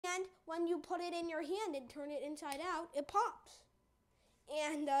when you put it in your hand and turn it inside out, it pops.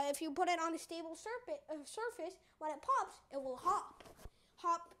 And if you put it on a stable surface, when it pops, it will hop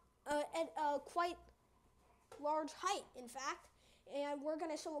at a quite large height, in fact. And we're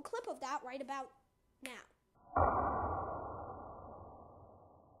going to show a clip of that right about now.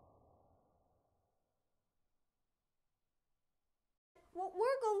 What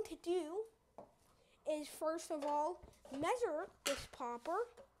we're going to do is, first of all, measure this popper.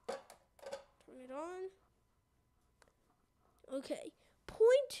 Turn it on. Okay,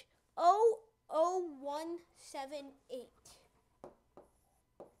 0.00178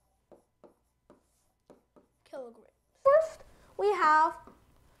 kilograms. First, we have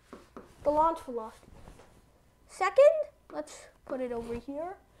the launch velocity. Second, let's put it over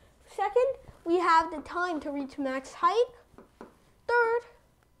here. Second, we have the time to reach max height. Third,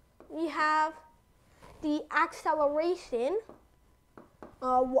 we have the acceleration.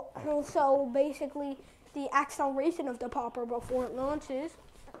 So basically, the acceleration of the popper before it launches.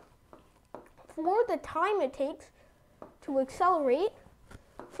 For the time it takes to accelerate.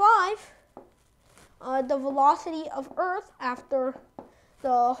 5, the velocity of Earth after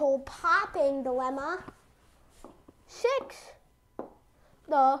the whole popping dilemma. 6,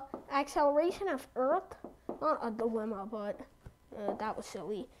 the acceleration of Earth. Not a dilemma, but that was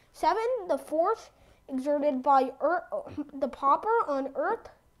silly. 7, the force exerted by Earth, the popper on Earth.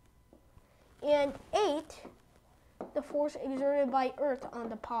 And 8, the force exerted by Earth on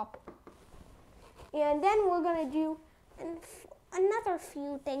the popper. And then we're going to do another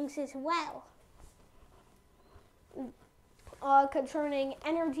few things as well concerning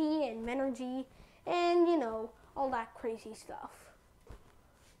energy and menergy and, you know, all that crazy stuff.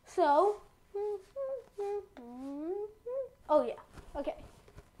 So, oh yeah, okay.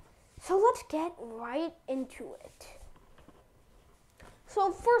 So let's get right into it.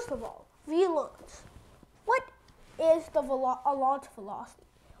 So first of all, V-launch. What is the launch velocity?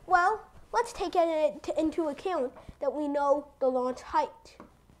 Well, let's take it into account that we know the launch height.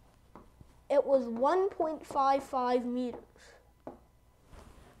 It was 1.55 meters.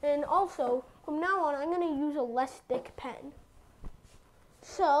 And also, from now on, I'm going to use a less thick pen.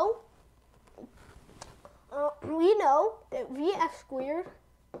 So, we know that Vf squared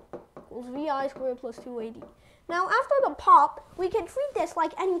equals Vi squared plus 2AD. Now, after the pop, we can treat this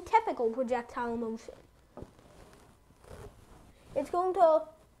like any typical projectile motion. It's going to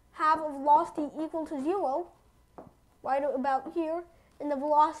have a velocity equal to 0, right about here, and the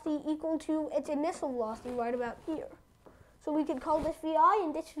velocity equal to its initial velocity, right about here. So we could call this Vi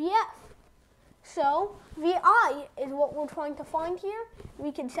and this Vf. So, Vi is what we're trying to find here.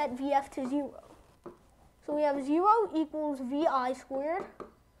 We can set Vf to 0. So we have 0 equals Vi squared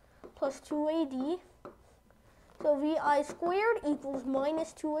plus 2AD. So Vi squared equals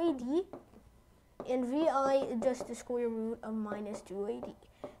minus 2AD, and Vi is just the square root of minus 2AD.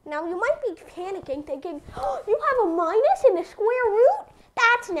 Now you might be panicking, thinking, oh, you have a minus in the square root?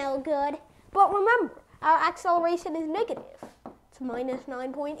 That's no good. But remember, our acceleration is negative. It's minus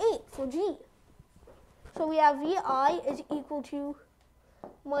 9.8 for g. So we have Vi is equal to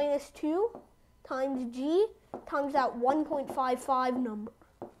minus 2 times g times that 1.55 number.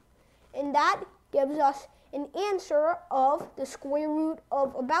 And that gives us an answer of the square root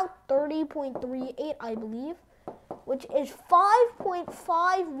of about 30.38, I believe, which is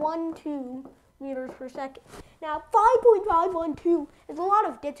 5.512 meters per second. Now, 5.512 is a lot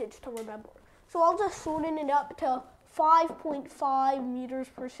of digits to remember, so I'll just shorten it up to 5.5 meters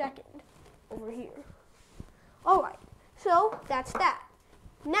per second over here. All right, so that's that.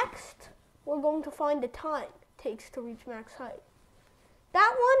 Next, we're going to find the time it takes to reach max height.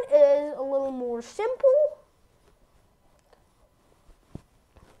 That one is a little more simple.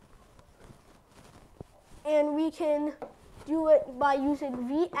 And we can do it by using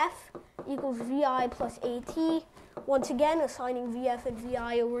Vf equals Vi plus At. Once again, assigning Vf and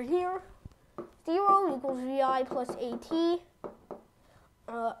Vi over here. 0 equals Vi plus At.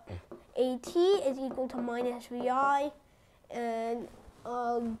 At is equal to minus Vi. And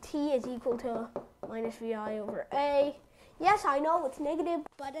T is equal to minus Vi over A. Yes, I know it's negative,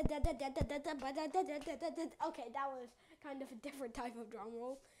 but okay, that was kind of a different type of drum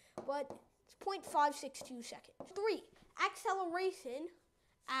roll, but it's 0.562 seconds. 3, acceleration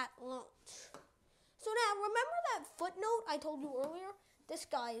at launch. So now, remember that footnote I told you earlier? This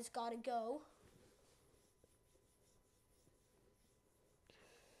guy has got to go.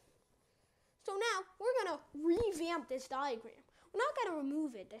 So now, we're going to revamp this diagram. We're not going to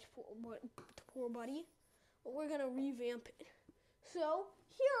remove it, this poor buddy, but we're going to revamp it. So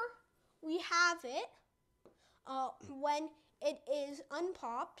here we have it when it is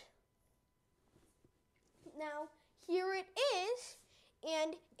unpopped. Now, here it is,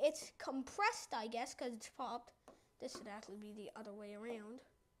 and it's compressed, I guess, because it's popped. This should actually be the other way around.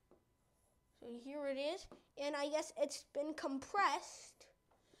 So here it is, and I guess it's been compressed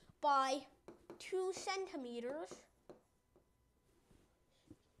by 2 centimeters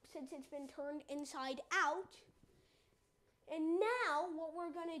since it's been turned inside out. And now what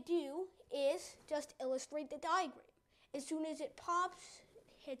we're going to do is just illustrate the diagram. As soon as it pops, it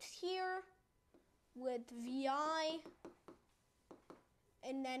hits here with VI,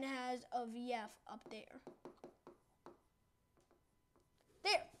 and then has a VF up there.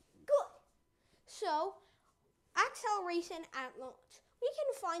 There, good. So, acceleration at launch. We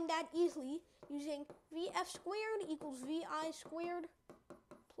can find that easily using VF squared equals VI squared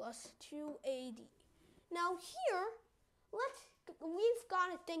plus 2AD. Now here, we've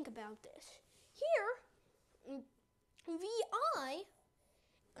got to think about this. Here, VI,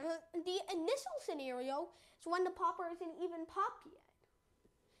 the initial scenario is when the popper isn't even popped yet.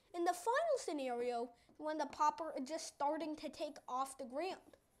 In the final scenario, when the popper is just starting to take off the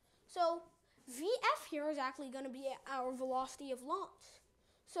ground. So VF here is actually going to be our velocity of launch.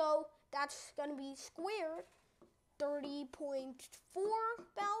 So that's going to be squared 30.4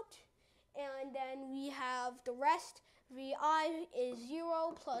 about. And then we have the rest. VI is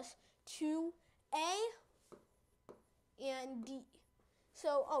 0 plus 2A and D.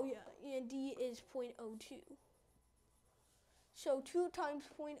 So, and D is 0.02. So 2 times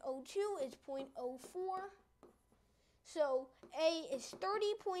 0.02 is 0.04. So A is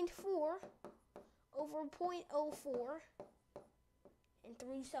 30.4 over 0.04. And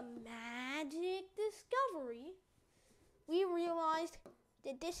through some magic discovery, we realized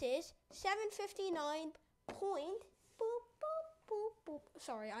that this is 759 point, boop, boop, boop, boop.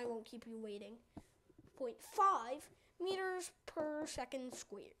 Sorry, I won't keep you waiting. 0.5 meters per second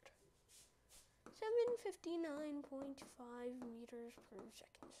squared. 759.5 meters per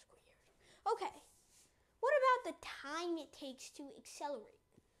second squared. Okay, what about the time it takes to accelerate?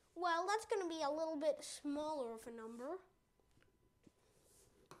 Well, that's going to be a little bit smaller of a number.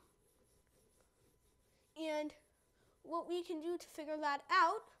 And what we can do to figure that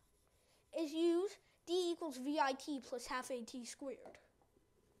out is use D equals VIT plus half AT squared.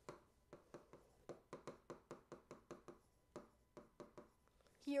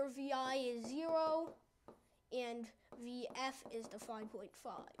 Here VI is 0 and VF is the 5.5.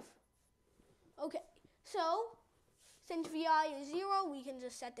 Okay, so since VI is 0, we can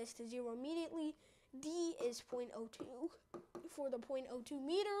just set this to 0 immediately. D is 0.02 for the 0.02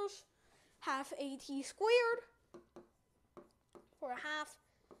 meters. Half AT squared for a half,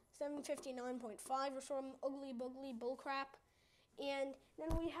 759.5 or some ugly boogly bullcrap. And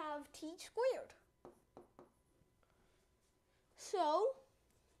then we have T squared. So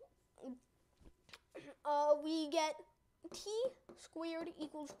we get T squared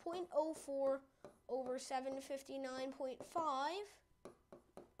equals 0.04 over 759.5.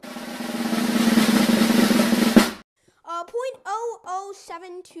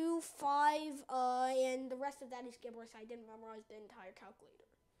 0.00725, and the rest of that is gibberish. I didn't memorize the entire calculator.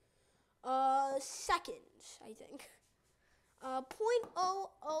 Seconds, I think.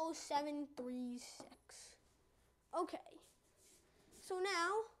 0.00736. Okay. So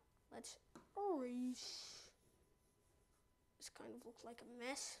now, let's erase. This kind of looks like a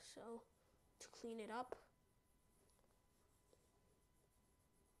mess, so to clean it up.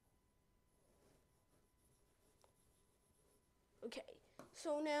 Okay,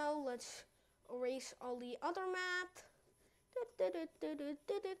 so now let's erase all the other math.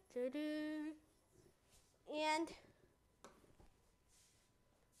 And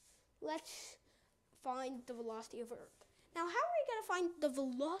let's find the velocity of Earth. Now, how are we going to find the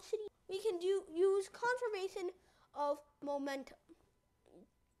velocity? We can use conservation of momentum,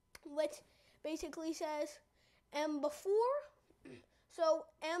 which basically says m before, so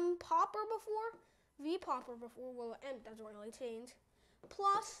m popper before, v popper before, well, m doesn't really change,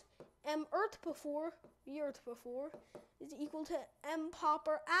 plus m earth before, v earth before, is equal to m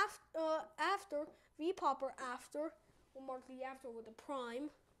popper after, v popper after, we'll mark the after with a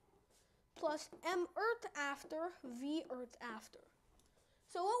prime, plus m earth after, v earth after.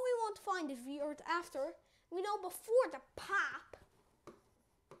 So what we want to find is v earth after. We know before the pop,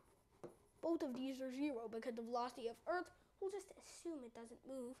 both of these are 0 because the velocity of Earth, we'll just assume it doesn't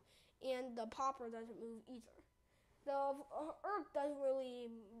move, and the popper doesn't move either. The Earth doesn't really,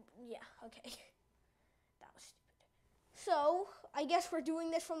 yeah, okay. That was stupid. So, I guess we're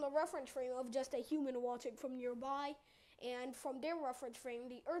doing this from the reference frame of just a human watching from nearby, and from their reference frame,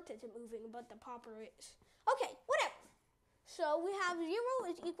 the Earth isn't moving, but the popper is. Okay, whatever. So, we have 0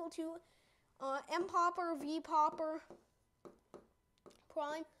 is equal to M popper V popper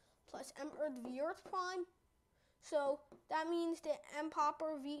prime plus M Earth V Earth prime. So that means that M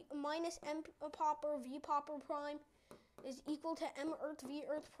popper V minus M popper V popper prime is equal to M Earth V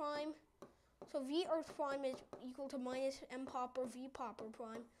Earth prime. So V Earth prime is equal to minus M popper V popper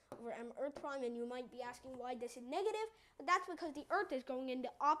prime over M Earth prime. And you might be asking why this is negative, but that's because the Earth is going in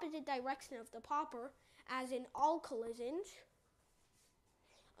the opposite direction of the popper, as in all collisions.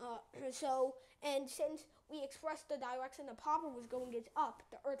 And since we expressed the direction the popper was going is up,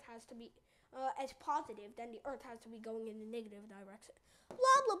 the Earth has to be as positive, then the Earth has to be going in the negative direction.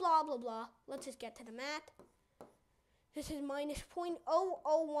 Blah, blah, blah, blah, blah. Let's just get to the math. This is minus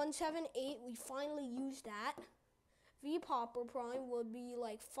 0.00178. We finally used that. V popper prime would be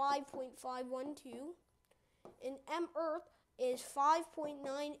like 5.512. And M Earth is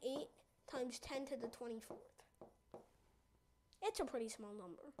 5.98 times 10 to the 24th. It's a pretty small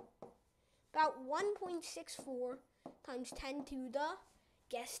number. About 1.64 times 10 to the,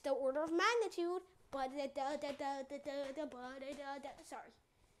 guess the order of magnitude, sorry.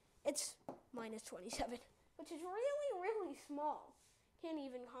 It's minus 27, which is really, really small. Can't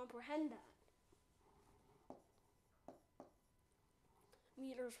even comprehend that.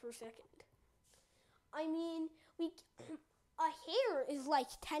 Meters per second. I mean, a hair is like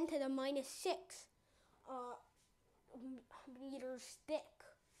 10 to the minus 6 meters thick.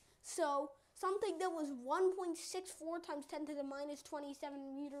 So something that was 1.64 times 10 to the minus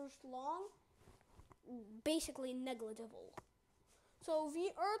 27 meters long, basically negligible. So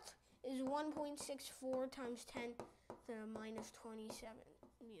V Earth is 1.64 times 10 to the minus 27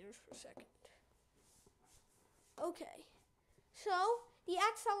 meters per second. Okay, so the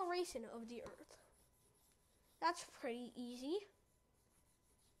acceleration of the Earth. That's pretty easy.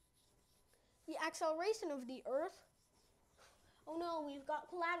 The acceleration of the Earth. Oh no, we've got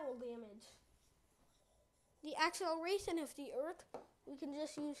collateral damage. The acceleration of the Earth, we can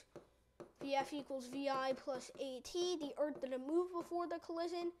just use Vf equals Vi plus AT. The Earth didn't move before the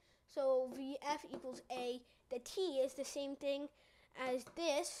collision, so Vf equals A. The T is the same thing as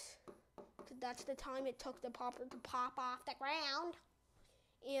this, because that's the time it took the popper to pop off the ground.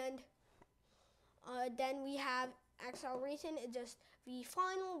 And then we have acceleration, it's just V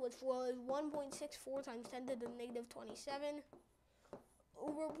final, which was 1.64 times 10 to the negative 27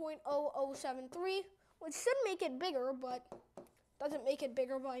 over 0.0073, which should make it bigger, but doesn't make it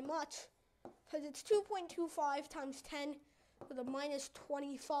bigger by much, because it's 2.25 times 10 to the minus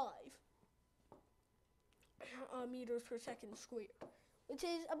 25 meters per second squared, which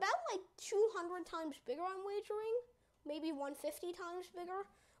is about like 200 times bigger, I'm wagering, maybe 150 times bigger,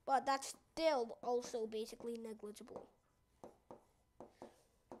 but that's still also basically negligible.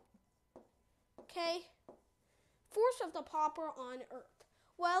 Okay, force of the popper on Earth.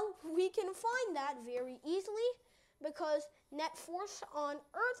 Well, we can find that very easily because net force on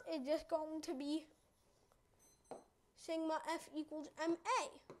Earth is just going to be sigma F equals MA.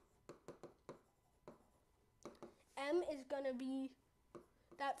 M is going to be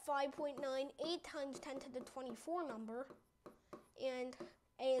that 5.98 times 10 to the 24 number, and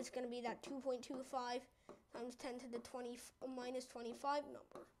A is going to be that 2.25 times 10 to the minus 25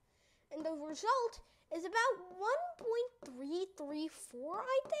 number. And the result is about 1.334,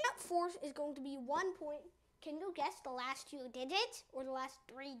 I think. That force is going to be 1 point. Can you guess the last 2 digits or the last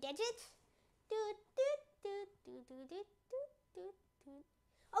 3 digits?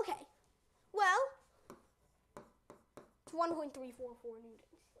 Okay, well, it's 1.344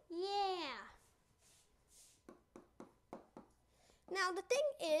 newtons. Yeah. Now, the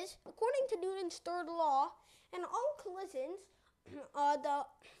thing is, according to Newton's third law, in all collisions, the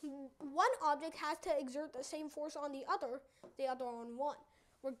one object has to exert the same force on the other on one,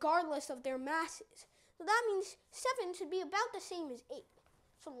 regardless of their masses. So that means 7 should be about the same as 8.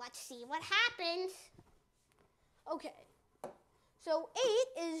 So let's see what happens. Okay, so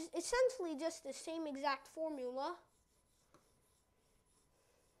 8 is essentially just the same exact formula.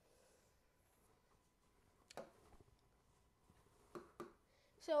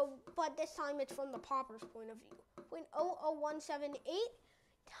 So, but this time it's from the popper's point of view. 0.00178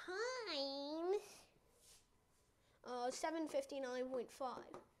 times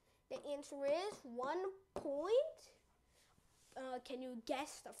 759.5. The answer is 1 point. Can you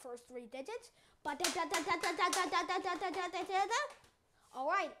guess the first 3 digits? All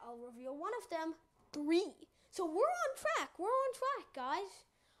right, I'll reveal one of them. 3. So we're on track. We're on track, guys.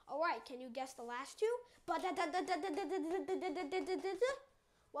 All right, can you guess the last 2?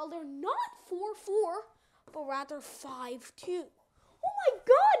 Well, they're not 4-4, but rather 5-2. Oh my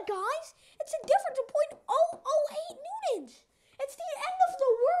God, guys! It's a difference of 0.008 newtons. It's the end of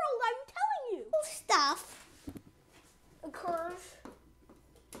the world, I'm telling you.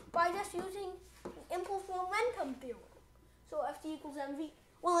 equals mv.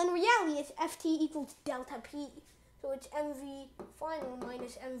 Well, in reality, it's ft equals delta p. So it's mv final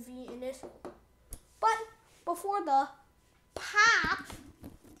minus mv initial. But before the path,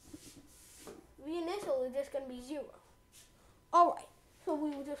 v initial is just going to be 0. Alright, so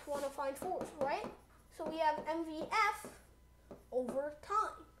we just want to find force, right? So we have mvf over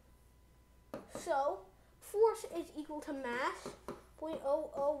time. So force is equal to mass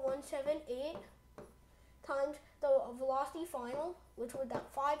 0.00178 times the velocity final, which was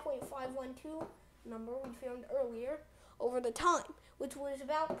that 5.512 number we found earlier, over the time, which was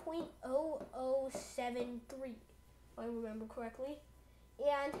about 0.0073, if I remember correctly.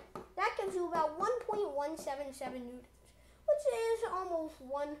 And that gives you about 1.177 newtons, which is almost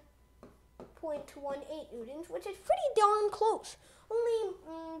 1.18 newtons, which is pretty darn close. Only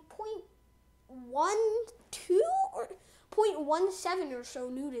 0.12 or 0.17 or so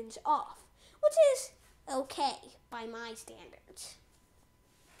newtons off, which is okay by my standards.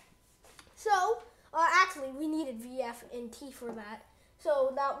 So, actually, we needed VF and T for that.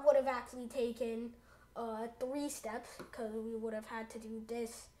 So that would have actually taken 3 steps, because we would have had to do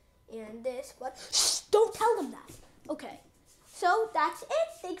this and this. But shh, don't tell them that. Okay. So that's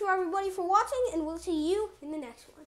it. Thank you everybody for watching, and we'll see you in the next one.